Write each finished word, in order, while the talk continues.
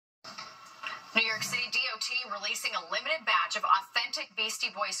releasing a limited batch of authentic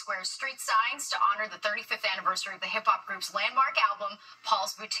Beastie Boys Square street signs to honor the 35th anniversary of the hip-hop group's landmark album,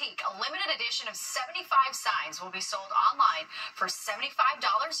 Paul's Boutique. A limited edition of 75 signs will be sold online for $75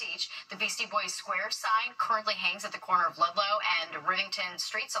 each. The Beastie Boys Square sign currently hangs at the corner of Ludlow and Rivington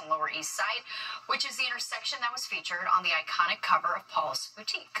Streets on Lower East Side, which is the intersection that was featured on the iconic cover of Paul's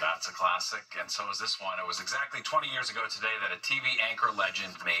Boutique. That's a classic, and so is this one. It was exactly 20 years ago today that a TV anchor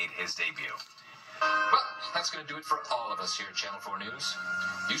legend made his debut. Well, that's going to do it for all of us here at Channel 4 News.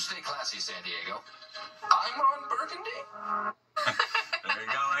 You stay classy, San Diego. I'm Ron Burgundy. There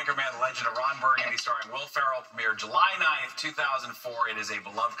you go, Anchorman, the legend of Ron Burgundy, starring Will Ferrell, premiered July 9th, 2004. It is a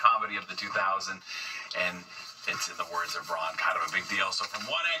beloved comedy of the 2000s, and it's, in the words of Ron, kind of a big deal. So from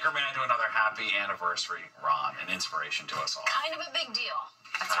one Anchorman to another, happy anniversary, Ron, an inspiration to us all. Kind of a big deal.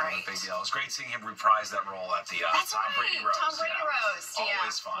 That's kind right. of a big deal. It was great seeing him reprise that role at the Tom Brady roast. Tom Brady roast.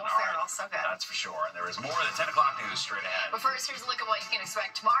 Always fun. Will All Ferrell, right. so good. That's for sure. And there is more of the 10 o'clock news straight ahead. But first, here's a look at what you can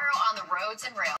expect tomorrow on the roads and rails.